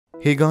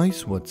Hey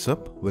guys, what's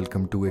up?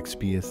 Welcome to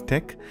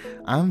XPSTECH.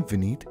 I'm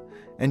Vineet,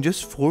 and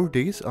just 4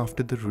 days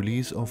after the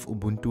release of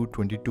Ubuntu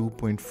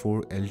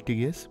 22.04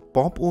 LTS,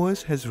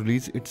 POPOS has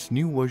released its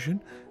new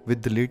version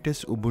with the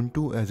latest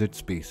Ubuntu as its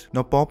base.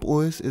 Now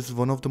POPOS is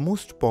one of the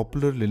most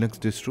popular Linux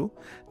distro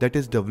that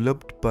is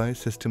developed by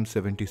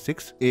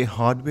System76, a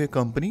hardware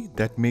company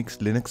that makes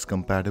Linux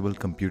compatible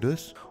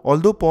computers.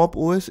 Although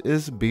POPOS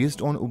is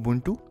based on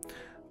Ubuntu,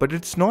 but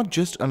it's not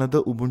just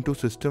another Ubuntu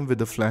system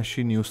with a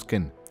flashy new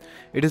skin.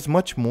 It is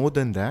much more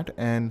than that,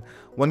 and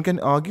one can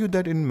argue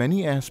that in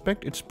many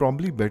aspects it's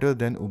probably better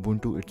than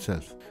Ubuntu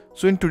itself.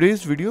 So in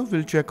today's video,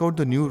 we'll check out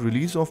the new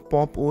release of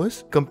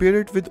POPOS, compare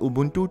it with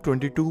Ubuntu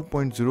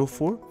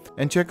 22.04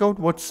 and check out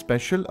what's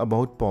special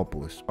about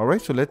POPOS.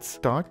 Alright, so let's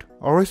start.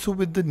 Alright, so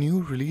with the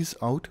new release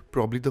out,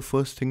 probably the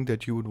first thing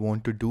that you would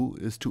want to do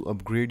is to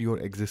upgrade your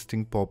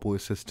existing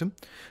POPOS system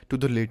to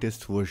the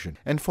latest version.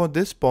 And for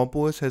this,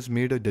 POPOS has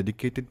made a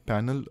dedicated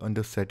panel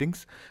under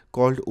settings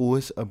called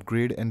OS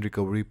Upgrade and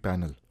Recovery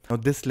Panel. Now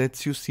this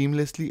lets you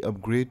seamlessly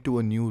upgrade to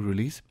a new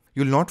release.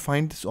 You'll not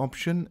find this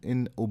option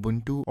in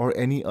Ubuntu or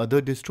any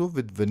other distro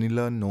with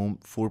vanilla GNOME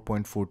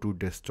 4.42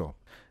 desktop.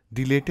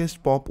 The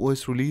latest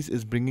POPOS release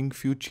is bringing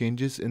few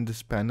changes in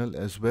this panel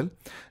as well.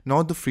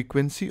 Now the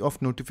frequency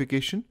of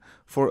notification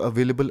for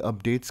available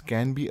updates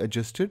can be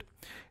adjusted.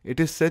 It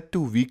is set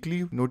to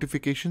weekly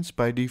notifications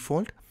by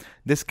default.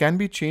 This can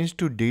be changed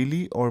to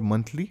daily or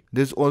monthly.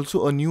 There's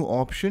also a new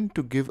option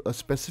to give a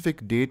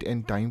specific date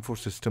and time for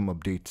system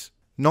updates.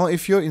 Now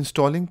if you're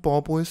installing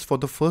POPOS for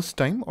the first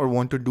time or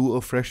want to do a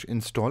fresh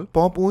install,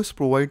 POPOS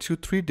provides you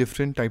 3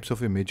 different types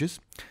of images: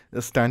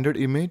 a standard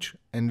image,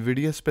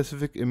 NVIDIA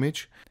specific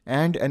image,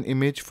 and an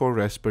image for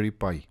Raspberry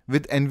Pi.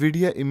 With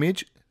NVIDIA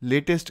image,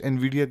 latest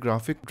NVIDIA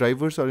graphic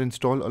drivers are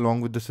installed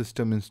along with the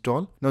system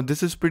install. Now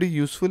this is pretty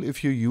useful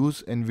if you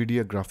use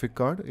NVIDIA graphic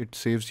card. It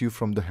saves you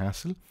from the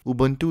hassle.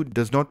 Ubuntu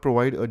does not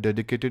provide a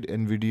dedicated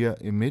NVIDIA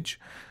image,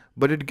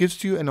 but it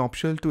gives you an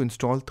option to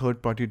install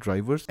third-party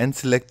drivers, and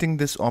selecting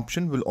this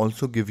option will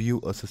also give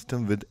you a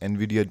system with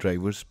NVIDIA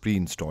drivers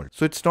pre-installed.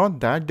 So it's not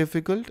that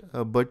difficult,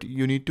 but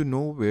you need to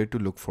know where to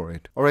look for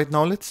it. Alright,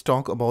 now let's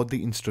talk about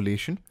the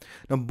installation.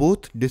 Now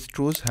both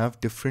distros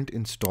have different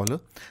installer,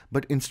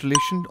 but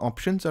installation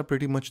options are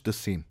pretty much the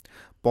same.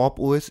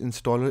 POPOS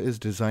installer is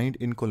designed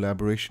in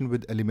collaboration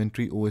with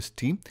Elementary OS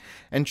team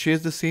and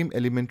shares the same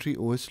Elementary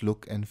OS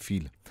look and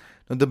feel.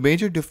 Now the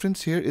major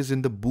difference here is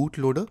in the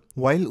bootloader.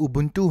 While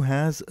Ubuntu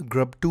has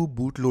grub2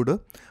 bootloader,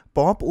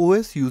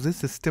 POPOS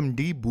uses systemd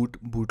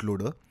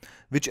bootloader,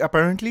 which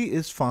apparently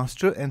is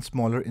faster and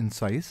smaller in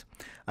size.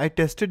 I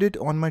tested it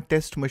on my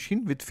test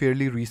machine with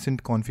fairly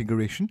recent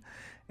configuration,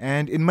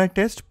 and in my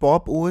test,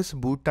 POPOS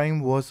boot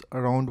time was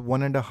around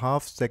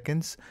 1.5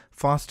 seconds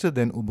faster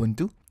than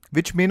Ubuntu,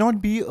 which may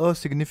not be a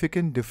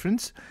significant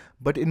difference,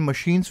 but in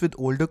machines with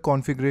older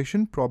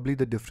configuration, probably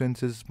the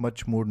difference is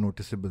much more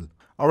noticeable.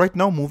 Alright,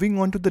 now moving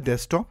on to the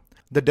desktop.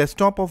 The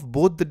desktop of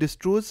both the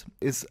distros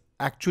is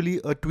actually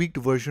a tweaked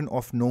version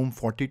of GNOME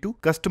 42,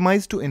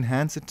 customized to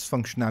enhance its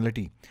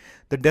functionality.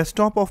 The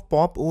desktop of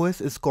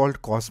POPOS is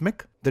called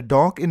Cosmic. The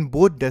dock in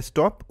both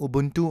desktop,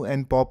 Ubuntu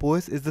and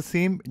POPOS, is the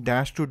same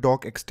dash to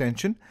dock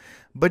extension,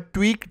 but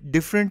tweaked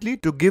differently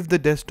to give the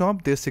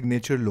desktop their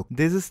signature look.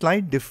 There's a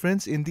slight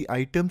difference in the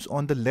items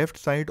on the left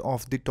side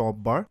of the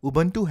top bar.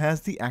 Ubuntu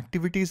has the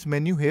activities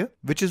menu here,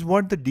 which is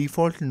what the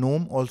default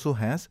GNOME also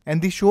has, and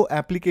the show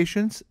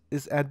applications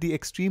is at the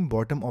extreme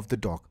bottom of the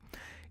dock.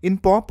 In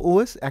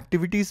POPOS,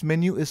 activities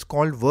menu is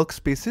called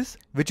workspaces,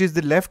 which is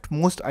the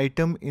leftmost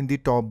item in the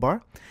top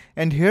bar.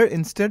 And here,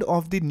 instead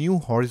of the new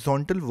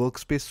horizontal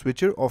workspace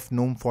switcher of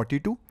GNOME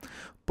 42,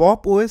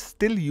 POPOS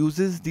still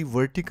uses the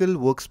vertical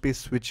workspace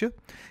switcher,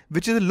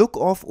 which is a look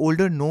of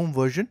older GNOME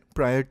version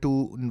prior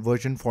to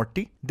version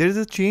 40. There is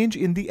a change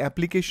in the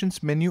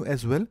applications menu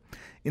as well.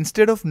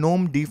 Instead of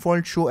GNOME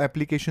default show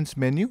applications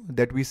menu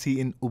that we see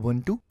in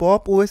Ubuntu,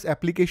 POPOS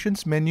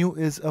applications menu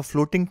is a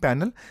floating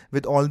panel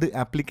with all the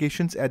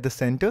applications at the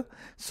center,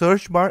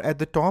 search bar at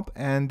the top,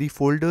 and the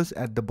folders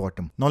at the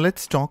bottom. Now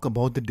let's talk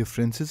about the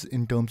differences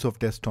in terms of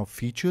desktop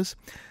features.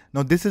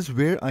 Now this is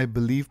where I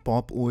believe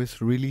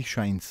POPOS really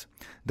shines.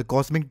 The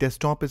Cosmic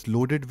desktop is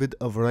loaded with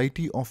a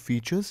variety of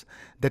features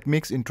that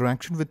makes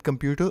interaction with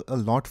computer a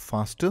lot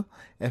faster,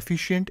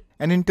 efficient,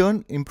 and in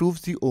turn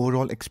improves the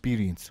overall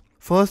experience.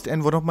 First,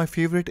 and one of my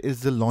favorite,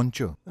 is the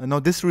launcher. Now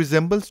this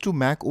resembles to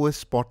Mac OS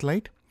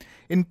Spotlight.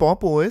 In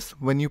POPOS,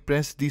 when you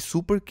press the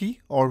Super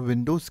key or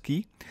Windows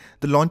key,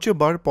 the launcher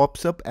bar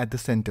pops up at the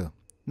center.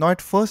 Now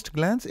at first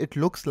glance, it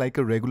looks like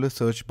a regular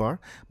search bar,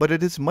 but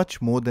it is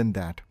much more than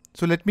that.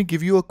 So let me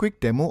give you a quick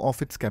demo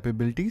of its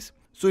capabilities.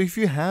 So if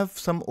you have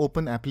some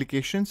open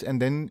applications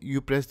and then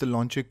you press the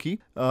launcher key,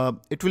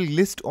 it will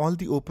list all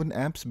the open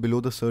apps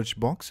below the search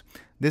box.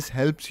 This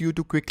helps you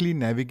to quickly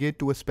navigate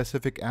to a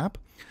specific app.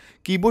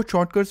 Keyboard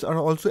shortcuts are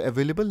also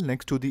available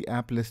next to the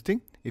app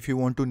listing if you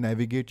want to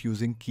navigate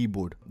using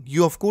keyboard.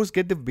 You of course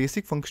get the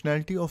basic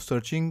functionality of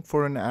searching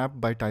for an app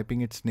by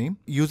typing its name.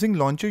 Using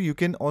launcher, you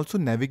can also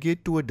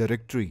navigate to a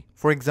directory.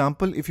 For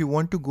example, if you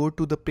want to go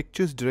to the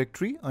pictures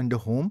directory under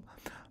home,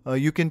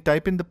 you can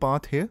type in the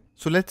path here.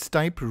 So let's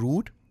type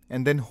root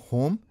and then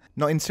home.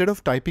 Now instead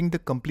of typing the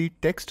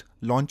complete text,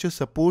 launcher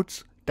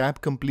supports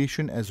tab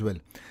completion as well.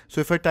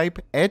 So if I type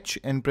H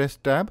and press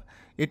tab,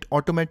 it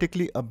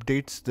automatically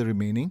updates the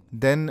remaining.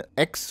 Then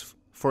X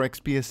for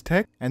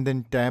XPSTECH and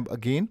then tab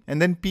again,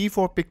 and then P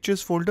for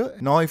pictures folder.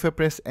 Now if I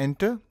press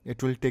enter,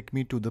 it will take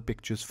me to the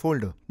pictures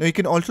folder. Now you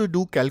can also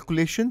do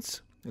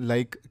calculations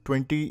like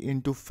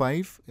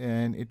 20×5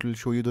 and it will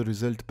show you the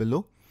result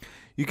below.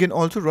 You can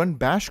also run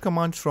bash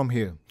commands from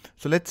here.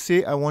 So let's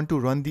say I want to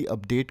run the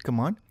update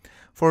command.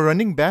 For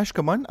running bash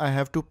command, I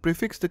have to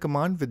prefix the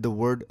command with the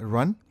word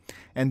run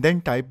and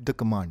then type the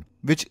command,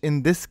 which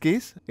in this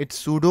case,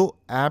 it's sudo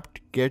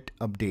apt-get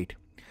update.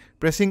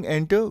 Pressing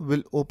enter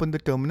will open the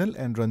terminal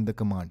and run the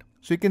command.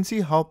 So you can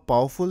see how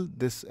powerful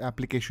this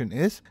application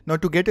is. Now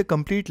to get a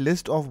complete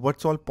list of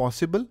what's all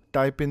possible,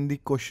 type in the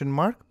question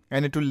mark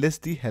and it will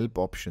list the help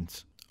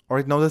options.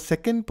 Alright, now the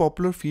second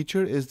popular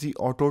feature is the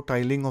auto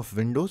tiling of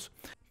windows.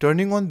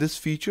 Turning on this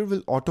feature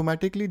will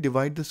automatically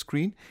divide the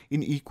screen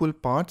in equal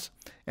parts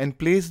and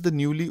place the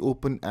newly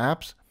opened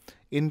apps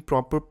in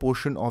proper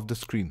portion of the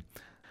screen.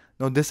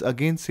 Now this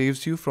again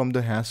saves you from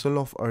the hassle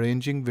of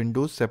arranging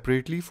windows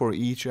separately for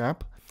each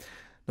app.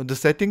 Now the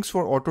settings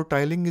for auto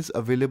tiling is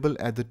available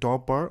at the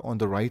top bar on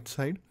the right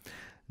side.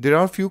 There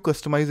are few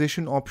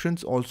customization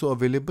options also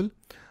available,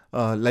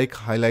 like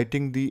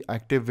highlighting the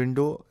active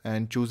window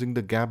and choosing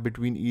the gap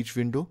between each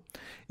window.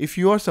 If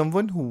you are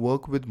someone who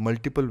work with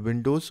multiple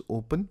windows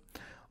open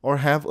or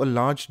have a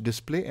large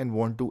display and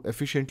want to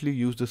efficiently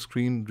use the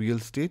screen real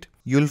estate,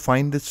 you'll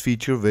find this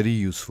feature very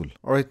useful.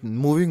 Alright,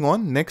 moving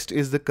on. Next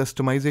is the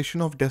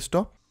customization of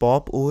desktop.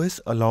 POPOS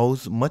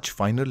allows much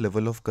finer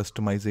level of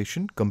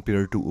customization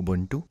compared to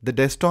Ubuntu. The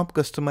desktop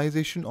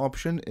customization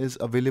option is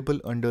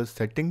available under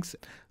settings.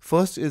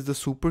 First is the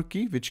super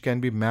key, which can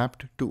be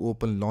mapped to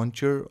open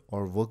launcher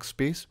or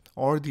workspace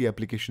or the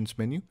applications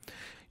menu.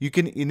 You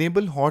can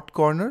enable hot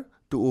corner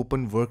to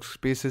open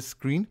workspaces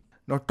screen.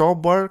 Now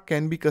top bar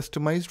can be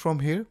customized from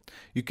here.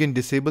 You can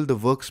disable the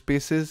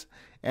workspaces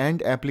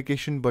and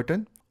application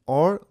button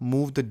or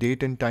move the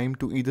date and time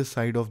to either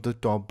side of the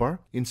top bar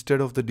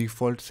instead of the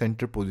default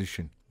center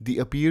position. The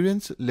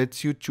appearance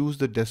lets you choose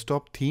the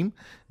desktop theme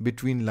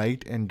between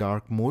light and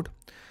dark mode.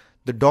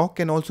 The dock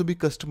can also be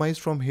customized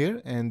from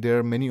here and there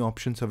are many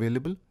options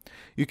available.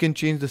 You can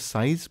change the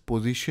size,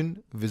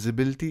 position,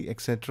 visibility,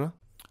 etc.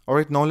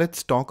 Alright, now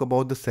let's talk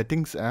about the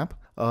settings app.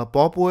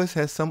 POPOS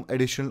has some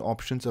additional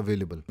options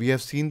available. We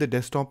have seen the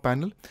desktop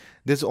panel.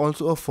 There's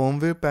also a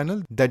firmware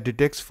panel that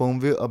detects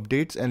firmware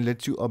updates and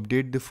lets you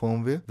update the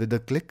firmware with a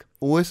click.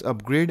 OS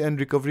upgrade and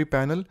recovery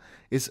panel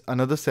is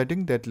another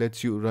setting that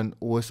lets you run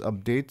OS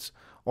updates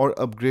or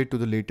upgrade to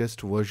the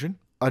latest version.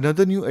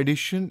 Another new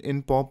addition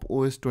in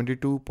POPOS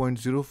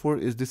 22.04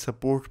 is the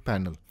support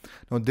panel.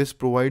 Now this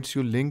provides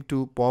you link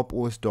to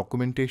POPOS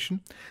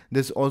documentation.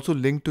 There's also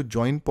link to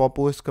join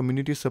POPOS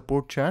community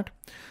support chat.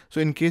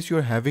 So in case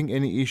you're having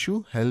any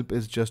issue, help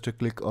is just a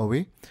click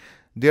away.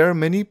 There are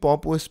many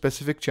POPOS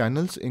specific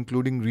channels,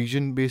 including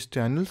region-based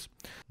channels.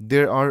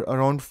 There are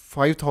around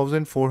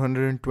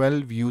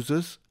 5,412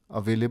 users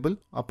available.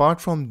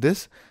 Apart from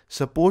this,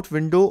 support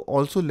window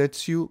also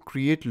lets you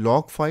create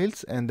log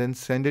files and then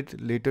send it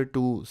later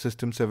to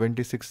System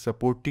 76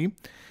 support team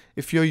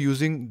if you're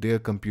using their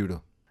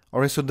computer.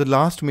 Alright, so the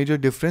last major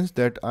difference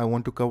that I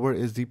want to cover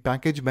is the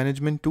package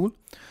management tool.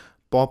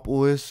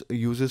 POPOS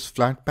uses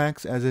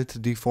Flatpaks as its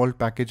default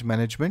package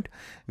management,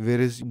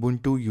 whereas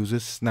Ubuntu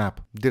uses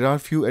Snap. There are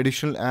few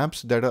additional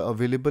apps that are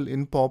available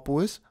in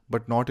POPOS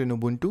but not in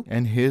Ubuntu,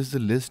 and here's the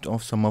list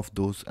of some of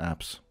those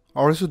apps.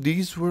 Alright, so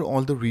these were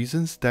all the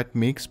reasons that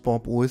makes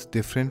POPOS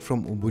different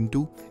from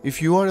Ubuntu. If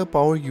you are a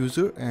power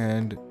user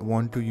and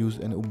want to use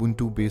an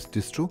Ubuntu-based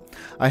distro,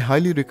 I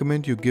highly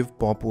recommend you give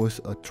POPOS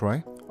a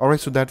try. Alright,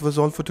 so that was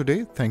all for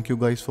today. Thank you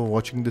guys for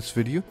watching this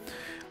video.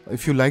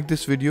 If you like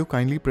this video,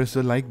 kindly press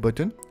the like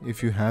button.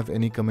 If you have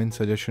any comment,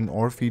 suggestion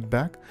or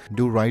feedback,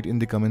 do write in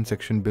the comment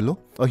section below.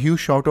 A huge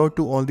shout out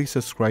to all the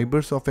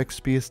subscribers of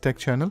XPSTECH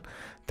channel.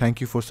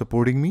 Thank you for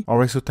supporting me.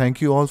 Alright, so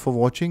thank you all for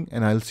watching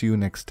and I'll see you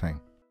next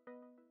time.